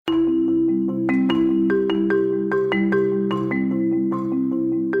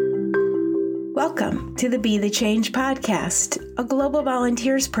Welcome to the Be the Change podcast, a Global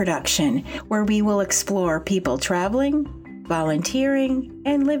Volunteers production where we will explore people traveling, volunteering,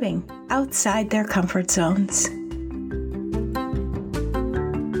 and living outside their comfort zones.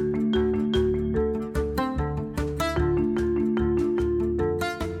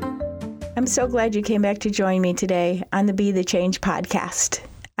 I'm so glad you came back to join me today on the Be the Change podcast.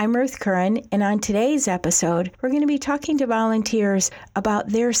 I'm Ruth Curran, and on today's episode, we're going to be talking to volunteers about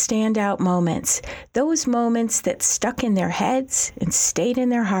their standout moments, those moments that stuck in their heads and stayed in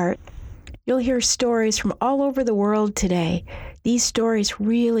their heart. You'll hear stories from all over the world today. These stories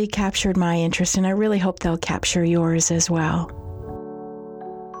really captured my interest, and I really hope they'll capture yours as well.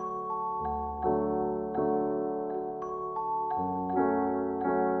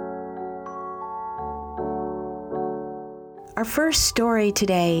 Our first story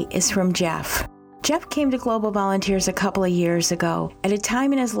today is from Jeff. Jeff came to Global Volunteers a couple of years ago at a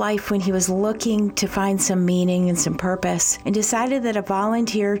time in his life when he was looking to find some meaning and some purpose and decided that a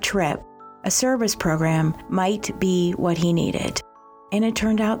volunteer trip, a service program, might be what he needed. And it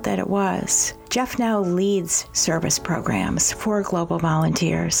turned out that it was. Jeff now leads service programs for Global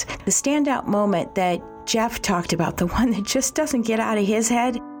Volunteers. The standout moment that Jeff talked about, the one that just doesn't get out of his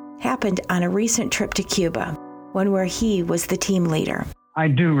head, happened on a recent trip to Cuba, one where he was the team leader. I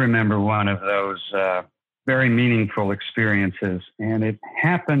do remember one of those very meaningful experiences, and it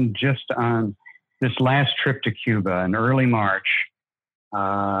happened just on this last trip to Cuba in early March.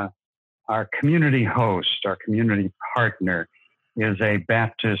 Our community host, our community partner, is a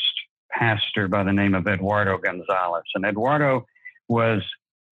Baptist pastor by the name of Eduardo Gonzalez. And Eduardo was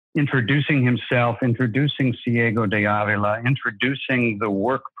introducing himself, introducing Ciego de Avila, introducing the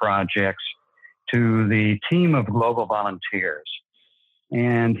work projects to the team of Global Volunteers.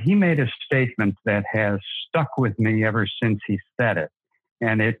 And he made a statement that has stuck with me ever since he said it.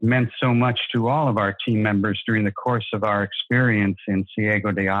 And it meant so much to all of our team members during the course of our experience in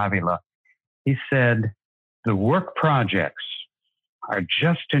Ciego de Avila. He said, "The work projects are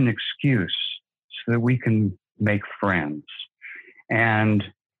just an excuse so that we can make friends." And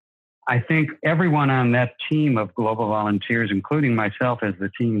I think everyone on that team of Global Volunteers, including myself as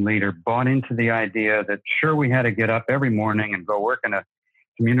the team leader, bought into the idea that sure, we had to get up every morning and go work in a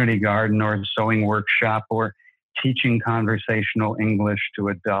community garden or a sewing workshop or teaching conversational English to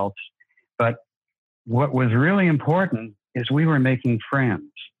adults. But what was really important is we were making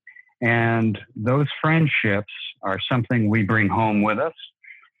friends. And those friendships are something we bring home with us,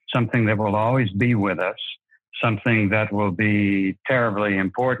 something that will always be with us, something that will be terribly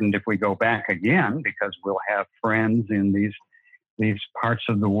important if we go back again, because we'll have friends in these parts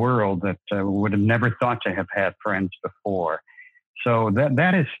of the world that would have never thought to have had friends before. So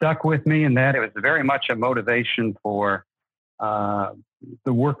that has stuck with me, and that it was very much a motivation for the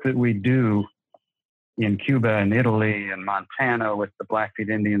work that we do in Cuba and Italy and Montana with the Blackfeet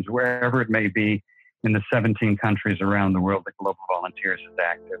Indians, wherever it may be in the 17 countries around the world that Global Volunteers is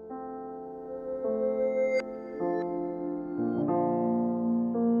active.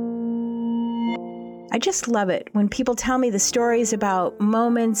 I just love it when people tell me the stories about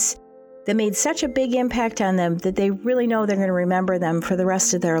moments that made such a big impact on them that they really know they're going to remember them for the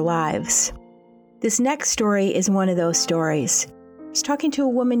rest of their lives. This next story is one of those stories. I was talking to a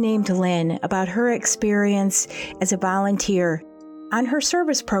woman named Lynn about her experience as a volunteer. On her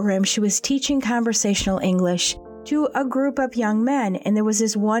service program, she was teaching conversational English to a group of young men, and there was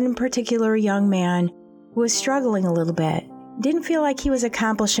this one particular young man who was struggling a little bit. Didn't feel like he was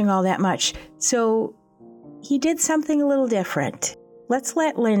accomplishing all that much, so he did something a little different. Let's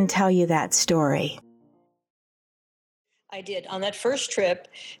let Lynn tell you that story. I did. On that first trip,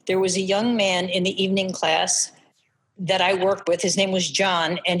 there was a young man in the evening class that I worked with. His name was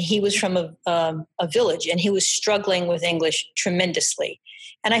John, and he was from a village, and he was struggling with English tremendously.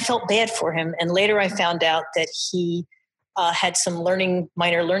 And I felt bad for him. And later I found out that he had some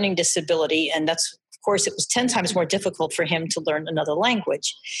minor learning disability, and that's, of course, it was 10 times more difficult for him to learn another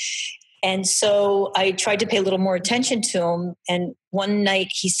language. And so I tried to pay a little more attention to him. And one night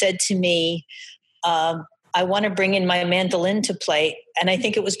he said to me, I want to bring in my mandolin to play. And I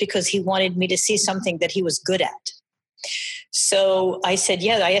think it was because he wanted me to see something that he was good at. So I said,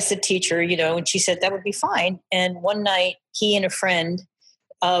 yeah, I asked the teacher, and she said that would be fine. And one night he and a friend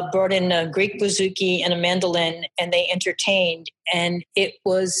brought in a Greek bouzouki and a mandolin, and they entertained. And it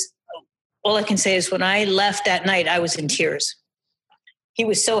was, all I can say is when I left that night, I was in tears. He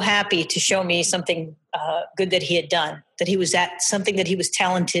was so happy to show me something good that he had done, that he was at something that he was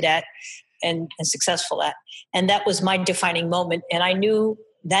talented at and successful at. And that was my defining moment. And I knew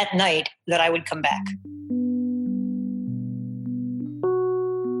that night that I would come back.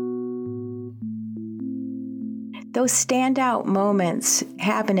 Those standout moments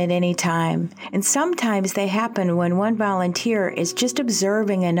happen at any time, and sometimes they happen when one volunteer is just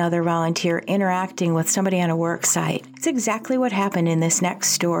observing another volunteer interacting with somebody on a work site. It's exactly what happened in this next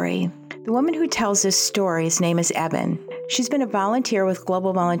story. The woman who tells this story's name is Eben. She's been a volunteer with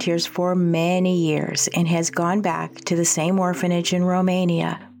Global Volunteers for many years and has gone back to the same orphanage in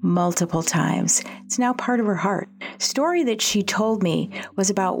Romania multiple times. It's now part of her heart. The story that she told me was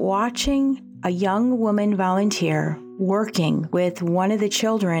about watching a young woman volunteer working with one of the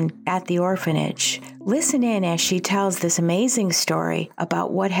children at the orphanage. Listen in as she tells this amazing story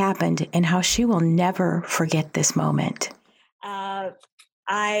about what happened and how she will never forget this moment.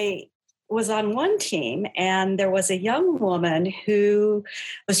 I was on one team, and there was a young woman who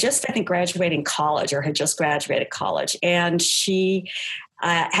was just, I think, graduating college or had just graduated college. And she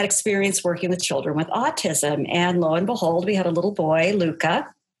had experience working with children with autism. And lo and behold, we had a little boy, Luca,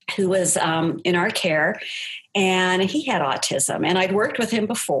 who was in our care, and he had autism. And I'd worked with him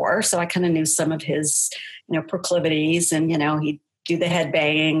before, so I kind of knew some of his, proclivities, and, he'd do the head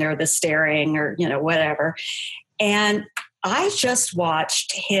banging or the staring or, whatever. And I just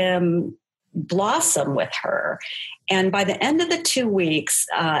watched him blossom with her. And by the end of the 2 weeks,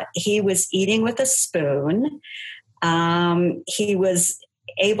 he was eating with a spoon. He was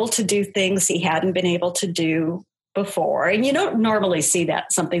able to do things he hadn't been able to do before. And you don't normally see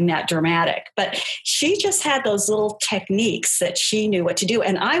something that dramatic, but she just had those little techniques that she knew what to do.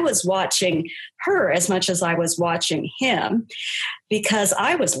 And I was watching her as much as I was watching him, because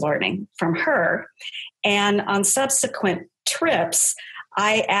I was learning from her. And on subsequent trips,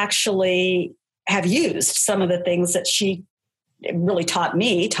 I actually have used some of the things that she really taught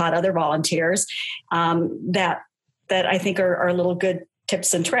other volunteers, that I think are little good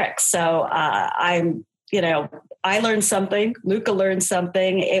tips and tricks. So I learned something, Luca learned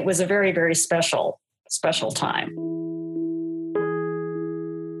something. It was a very, very special time.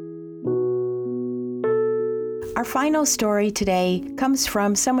 Our final story today comes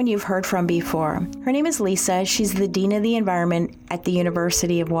from someone you've heard from before. Her name is Lisa. She's the Dean of the Environment at the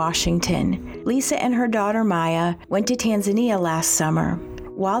University of Washington. Lisa and her daughter Maya went to Tanzania last summer.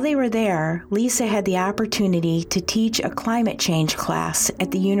 While they were there, Lisa had the opportunity to teach a climate change class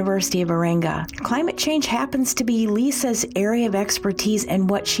at the University of Iringa. Climate change happens to be Lisa's area of expertise and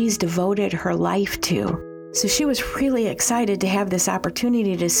what she's devoted her life to. So she was really excited to have this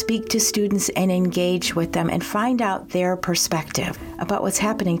opportunity to speak to students and engage with them and find out their perspective about what's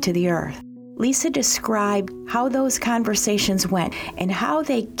happening to the earth. Lisa described how those conversations went and how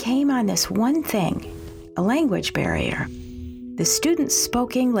they came on this one thing, a language barrier. The students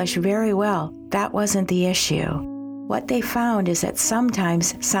spoke English very well. That wasn't the issue. What they found is that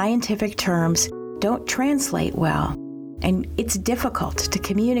sometimes scientific terms don't translate well, and it's difficult to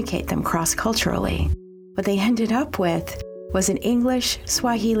communicate them cross-culturally. What they ended up with was an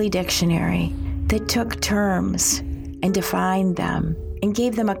English-Swahili dictionary that took terms and defined them and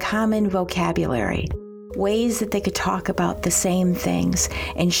gave them a common vocabulary, ways that they could talk about the same things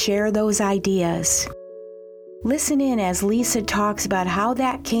and share those ideas. Listen in as Lisa talks about how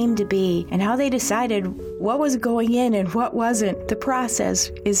that came to be and how they decided what was going in and what wasn't. The process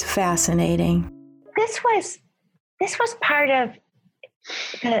is fascinating. This was part of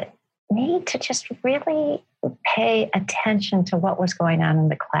the need to just really pay attention to what was going on in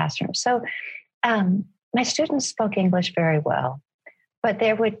the classroom. So my students spoke English very well, but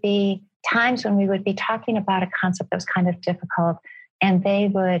there would be times when we would be talking about a concept that was kind of difficult, and they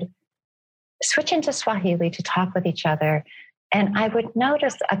would switch into Swahili to talk with each other. And I would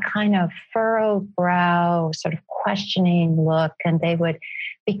notice a kind of furrowed brow, sort of questioning look, and they would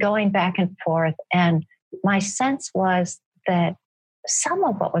be going back and forth. And my sense was that some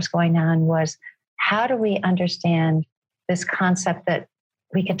of what was going on was, how do we understand this concept that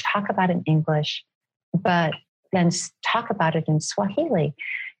we can talk about in English, but then talk about it in Swahili?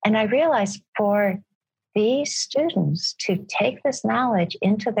 And I realized for these students to take this knowledge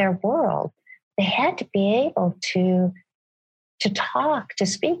into their world, they had to be able to talk, to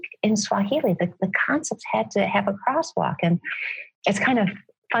speak in Swahili. The concepts had to have a crosswalk. And it's kind of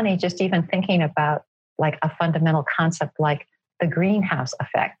funny just even thinking about like a fundamental concept like the greenhouse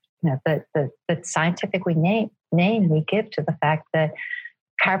effect, the scientific name we give to the fact that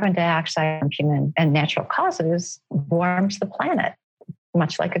carbon dioxide from human and natural causes warms the planet,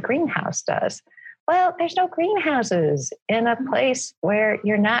 much like a greenhouse does. Well, there's no greenhouses in a place where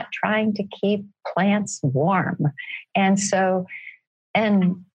you're not trying to keep plants warm. And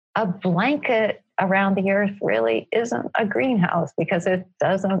a blanket around the earth really isn't a greenhouse because it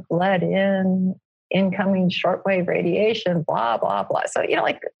doesn't let in incoming shortwave radiation, blah, blah, blah. So,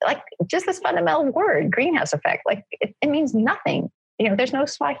 like just this fundamental word, greenhouse effect, like it means nothing. There's no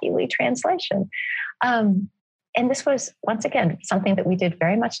Swahili translation. And this was, once again, something that we did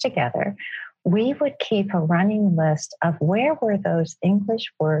very much together. We would keep a running list of where were those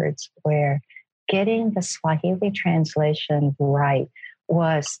English words where getting the Swahili translation right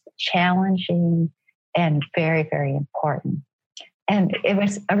was challenging and very, very important. And it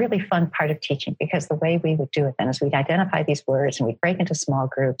was a really fun part of teaching, because the way we would do it then is we'd identify these words and we'd break into small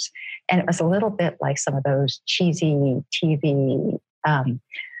groups. And it was a little bit like some of those cheesy TV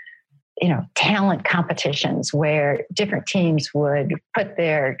talent competitions where different teams would put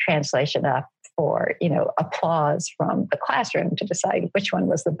their translation up for, applause from the classroom to decide which one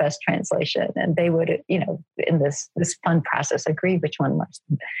was the best translation. And they would, in this fun process, agree which one was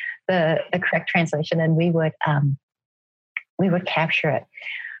the correct translation. And we would capture it.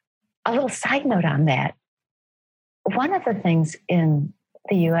 A little side note on that. One of the things in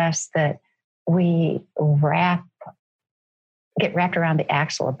the US that we get wrapped around the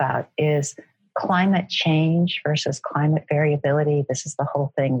axle about is climate change versus climate variability. This is the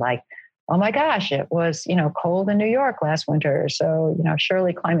whole thing like, oh my gosh, it was, cold in New York last winter. So,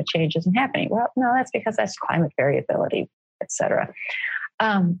 surely climate change isn't happening. Well, no, that's because that's climate variability, et cetera.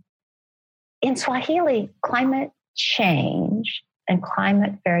 In Swahili, climate change and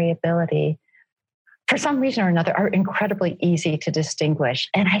climate variability, for some reason or another, are incredibly easy to distinguish.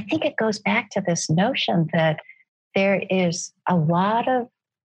 And I think it goes back to this notion that there is a lot of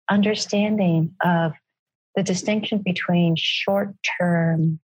understanding of the distinction between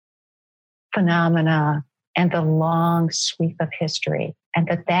short-term phenomena and the long sweep of history. And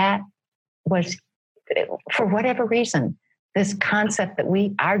that was, for whatever reason, this concept that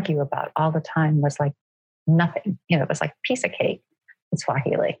we argue about all the time was like nothing. It was like a piece of cake in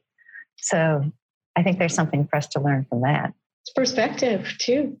Swahili. So I think there's something for us to learn from that. It's perspective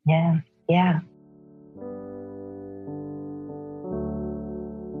too. Yeah.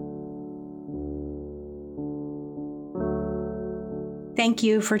 Thank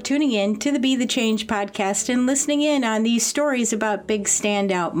you for tuning in to the Be the Change podcast and listening in on these stories about big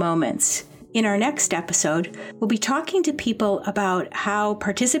standout moments. In our next episode, we'll be talking to people about how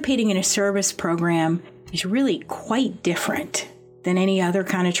participating in a service program is really quite different than any other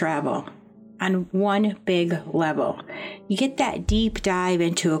kind of travel on one big level. You get that deep dive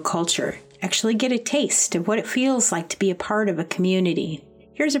into a culture, actually get a taste of what it feels like to be a part of a community.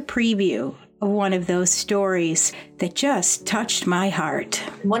 Here's a preview of one of those stories that just touched my heart.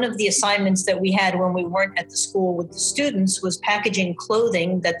 One of the assignments that we had when we weren't at the school with the students was packaging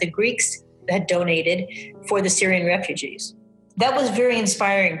clothing that the Greeks had donated for the Syrian refugees. That was very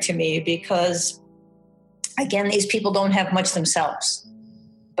inspiring to me because, again, these people don't have much themselves,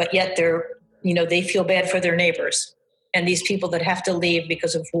 but yet they feel bad for their neighbors and these people that have to leave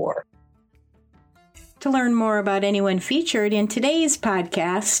because of war. To learn more about anyone featured in today's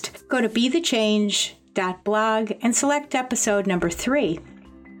podcast, go to bethechange.blog and select episode number 3.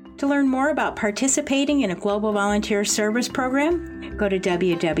 To learn more about participating in a Global Volunteer Service program, go to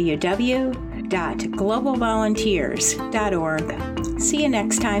www.globalvolunteers.org. See you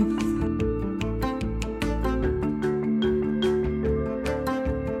next time.